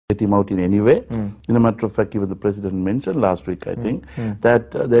him out in any way. In a matter of fact, even the President mentioned last week, I think,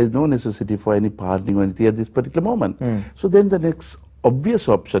 that there is no necessity for any pardoning or anything at this particular moment. So then the next obvious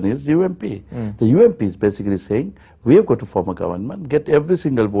option is UMP. The UMP is basically saying, we have got to form a government, get every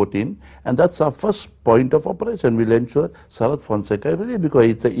single vote in, and that's our first point of operation. We'll ensure Sarath Fonseca, really, because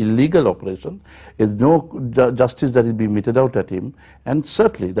it's an illegal operation. There's no justice that will be meted out at him, and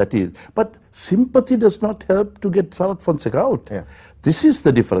certainly that is. But sympathy does not help to get Sarath Fonseca out. Yeah. This is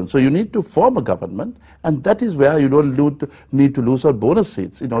the difference. So you need to form a government, and that is where you don't need to lose out bonus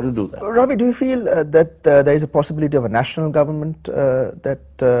seats in order to do that. Ravi, do you feel that there is a possibility of a national government after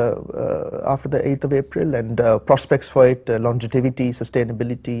the 8th of April, and prospects for it, longevity,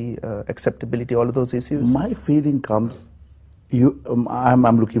 sustainability, acceptability, all of those issues? My feeling comes,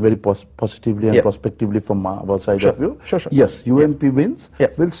 I'm looking very positively and prospectively from our side of view. Yes, UMP wins.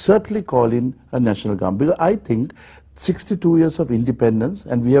 Will certainly call in a national government, because I think 62 years of independence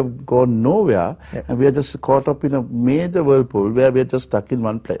and we have gone nowhere, and we are just caught up in a major whirlpool where we are just stuck in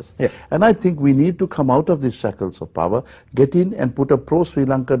one place. And I think we need to come out of these shackles of power, get in and put a pro-Sri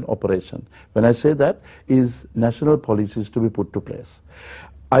Lankan operation. When I say that, is national policies to be put to place.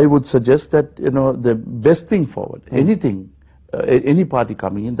 I would suggest that, the best thing forward, any party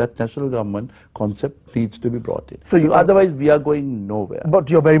coming in, that national government concept needs to be brought in. So otherwise we are going nowhere. But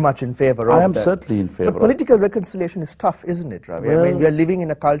you're very much in favor of that. I am certainly in favor. But political reconciliation is tough, isn't it, Ravi? Well, I mean, we are living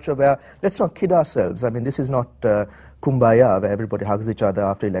in a culture where, let's not kid ourselves. I mean, this is not kumbaya, where everybody hugs each other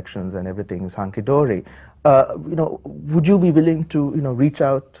after elections and everything's hunky-dory. Would you be willing to, reach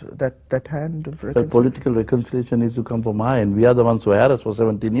out that hand of reconciliation? Political reconciliation needs to come from our end. We are the ones who harassed for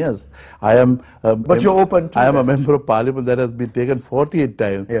 17 years. I am. But you're open to I am a member of parliament that has been taken 48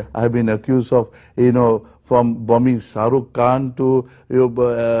 times. I have been accused of, from bombing Shah Rukh Khan to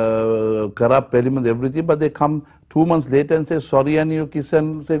corrupt elements, everything. But they come 2 months later and say sorry, and you kiss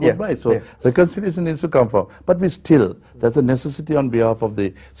and say goodbye. So reconciliation needs to come from. But there's a necessity on behalf of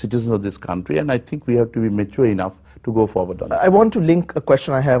the citizens of this country, and I think we have to be mature enough to go forward on that. I want to link a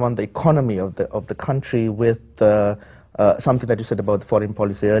question I have on the economy of the country with something that you said about the foreign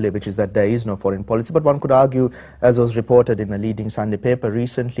policy earlier, which is that there is no foreign policy. But one could argue, as was reported in a leading Sunday paper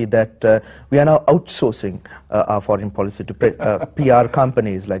recently, that we are now outsourcing our foreign policy to PR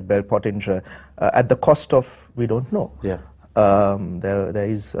companies like Bell Pottinger at the cost of, we don't know. There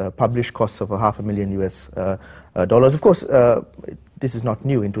is published costs of $500,000 US. Of course, this is not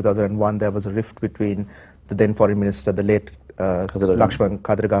new. In 2001, there was a rift between the then foreign minister, the late Lakshman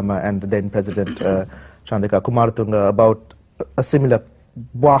Kadragama, and the then president Chandrika Kumaratunga about a similar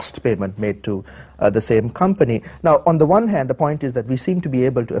vast payment made to the same company. Now, on the one hand, the point is that we seem to be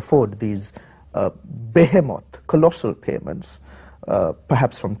able to afford these behemoth, colossal payments,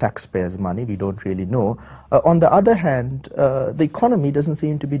 perhaps from taxpayers' money, we don't really know. On the other hand, the economy doesn't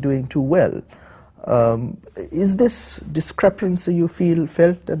seem to be doing too well. Is this discrepancy you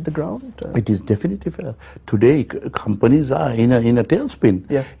felt at the ground? It is definitely fair. Today, companies are in a tailspin.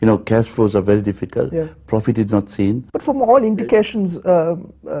 Cash flows are very difficult. Profit is not seen. But from all indications,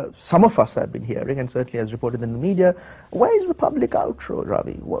 some of us have been hearing, and certainly as reported in the media, where is the public outro,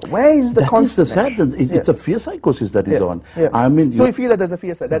 Ravi? Where is the consternation? That is the sad. It's a fear psychosis that is on. I mean, so you feel that there's a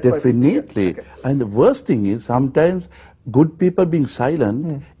fear psychosis? Definitely. And the worst thing is sometimes good people being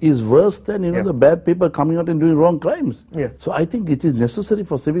silent is worse than the bad people coming out and doing wrong crimes. So I think it is necessary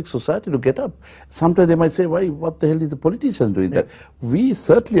for civic society to get up. Sometimes they might say, what the hell is the politician doing that? We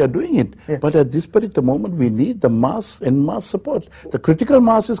certainly are doing it. But at this particular moment, we need the mass support. The critical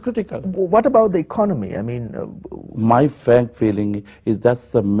mass is critical. What about the economy? I mean, my frank feeling is that's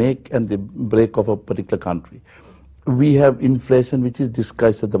the make and the break of a particular country. We have inflation which is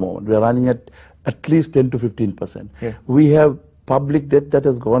disguised at the moment. We are running at least 10 to 15%. We have public debt that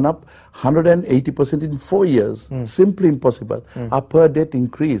has gone up 180% in 4 years. Simply impossible. Our per debt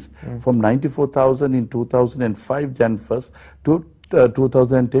increased from 94,000 in 2005 Jan 1st to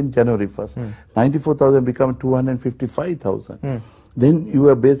 2010 January 1st. 94,000 become 255,000. Then you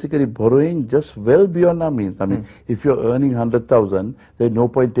are basically borrowing just well beyond our means. I mean, if you're earning 100,000, there's no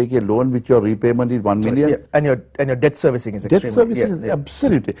point taking a loan which your repayment is 1 million. And your debt servicing is extremely... Debt servicing is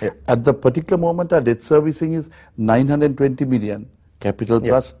absolutely. At the particular moment, our debt servicing is 920 million. Capital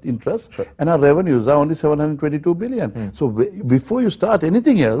plus interest, and our revenues are only 722 billion. So before you start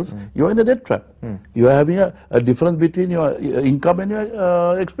anything else, you're in a debt trap. You are having a difference between your income and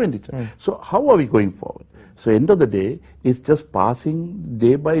your expenditure. So how are we going forward? So end of the day, it's just passing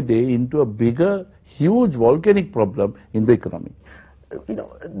day by day into a bigger, huge volcanic problem in the economy.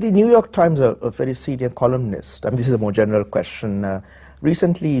 The New York Times, a very senior columnist, I mean, this is a more general question,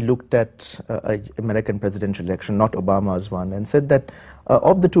 recently looked at American presidential election, not Obama's one, and said that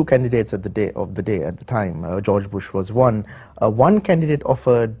of the two candidates at the time, George Bush was one. One candidate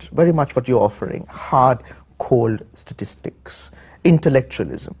offered very much what you're offering: hard, cold statistics,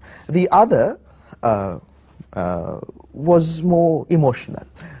 intellectualism. The other was more emotional,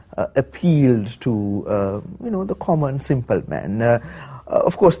 appealed to the common, simple man.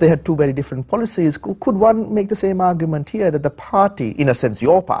 Of course, they had two very different policies. Could one make the same argument here that the party, in a sense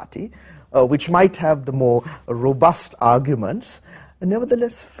your party, which might have the more robust arguments,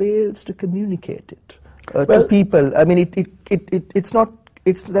 nevertheless fails to communicate it to people? I mean, it's not.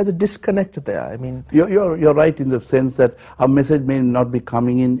 There's a disconnect there. I mean, you're right in the sense that our message may not be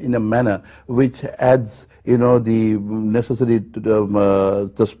coming in a manner which adds, the necessary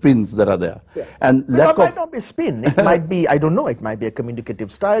the spins that are there. Yeah. And it might not be spin. It might be, I don't know, it might be a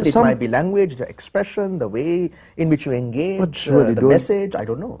communicative style. It might be language, the expression, the way in which you engage, the message. I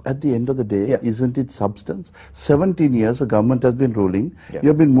don't know. At the end of the day, isn't it substance? 17 years the government has been ruling.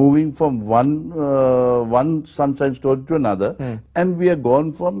 You've been moving from one sunshine story to another, and we are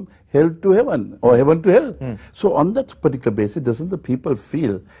gone from hell to heaven or heaven to hell. So on that particular basis, doesn't the people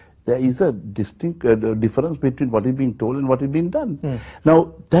feel there is a distinct difference between what is being told and what is being done?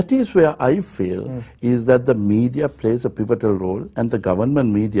 Now, that is where I feel is that the media plays a pivotal role, and the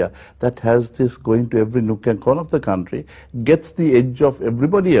government media that has this going to every nook and corner of the country gets the edge of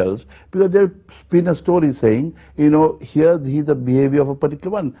everybody else, because they'll spin a story saying, here he's the behavior of a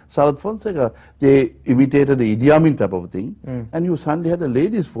particular one. Sarath Fonseca, they imitated the Idi Amin type of thing, and you suddenly had a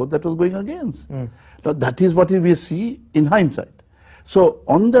ladies' vote that was going against. Now, that is what we see in hindsight. So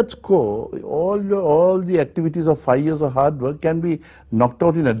on that score, all the activities of 5 years of hard work can be knocked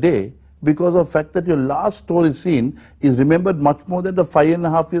out in a day, because of the fact that your last story scene is remembered much more than the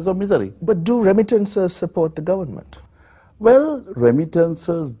 5.5 years of misery. But do remittances support the government? Well,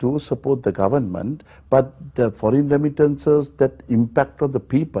 remittances do support the government, but the foreign remittances that impact on the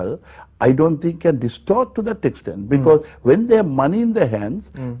people, I don't think can distort to that extent, because when they have money in their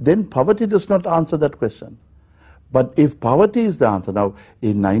hands, then poverty does not answer that question. But if poverty is the answer, now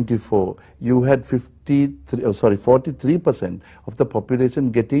in 94, you had 43% of the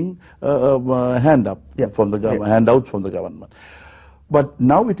population getting handouts from the government. But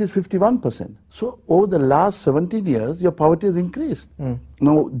now it is 51%. So over the last 17 years, your poverty has increased.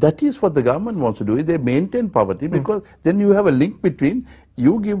 Now that is what the government wants to do. They maintain poverty, because then you have a link between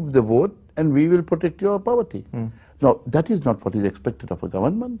you give the vote and we will protect your poverty. Now that is not what is expected of a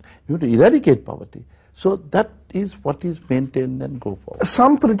government. You have to eradicate poverty. So that is what is maintained and go forward.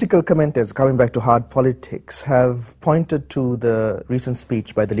 Some political commentators, coming back to hard politics, have pointed to the recent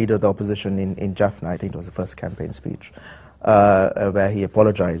speech by the leader of the opposition in Jaffna. I think it was the first campaign speech, where he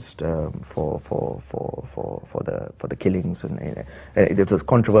apologized for the killings, and it was a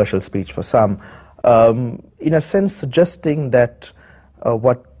controversial speech for some, in a sense suggesting that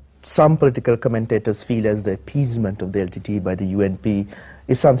what some political commentators feel as the appeasement of the LTTE by the UNP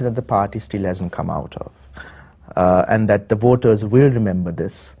is something that the party still hasn't come out of, and that the voters will remember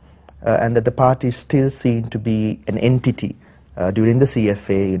this, and that the party is still seen to be an entity during the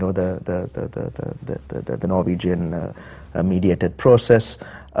CFA, the Norwegian mediated process,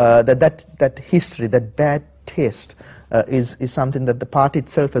 that history, that bad taste is something that the party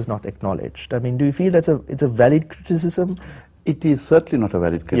itself has not acknowledged. I mean, do you feel it's a valid criticism? It is certainly not a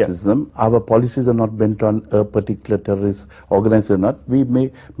valid criticism. Our policies are not bent on a particular terrorist organization or not. We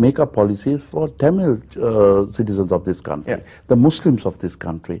may make our policies for Tamil citizens of this country, the Muslims of this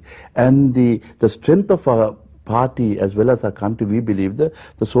country, and the strength of our party as well as our country, we believe the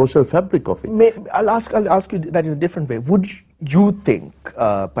social fabric of it. I'll ask you that in a different way. Would you think,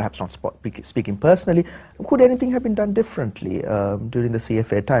 perhaps not speaking personally, could anything have been done differently during the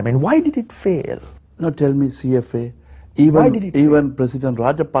CFA time, and why did it fail? Now tell me, CFA. Even President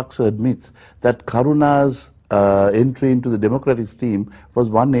Rajapaksa admits that Karuna's entry into the democratic stream was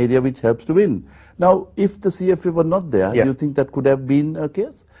one area which helps to win. Now, if the CFA were not there, do you think that could have been a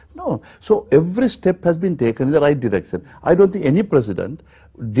case? No. So every step has been taken in the right direction. I don't think any president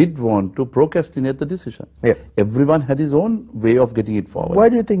did want to procrastinate the decision. Everyone had his own way of getting it forward. Why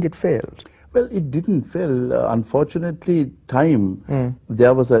do you think it failed? Well, it didn't fail. Unfortunately,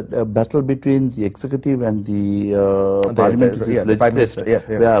 there was a battle between the executive and the parliamentary legislature,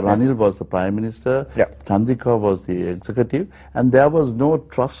 where Ranil was the prime minister, Chandrika was the executive, and there was no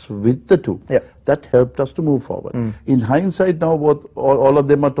trust with the two. That helped us to move forward. In hindsight now, all of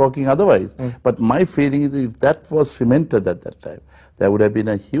them are talking otherwise. But my feeling is if that was cemented at that time, there would have been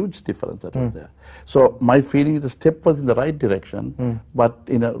a huge difference that was there. So my feeling is the step was in the right direction, but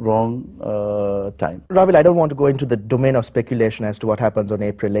in a wrong time. Ravi, I don't want to go into the domain of speculation as to what happens on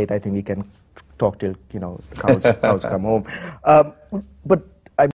April 8th. I think we can talk till, the cows come home. But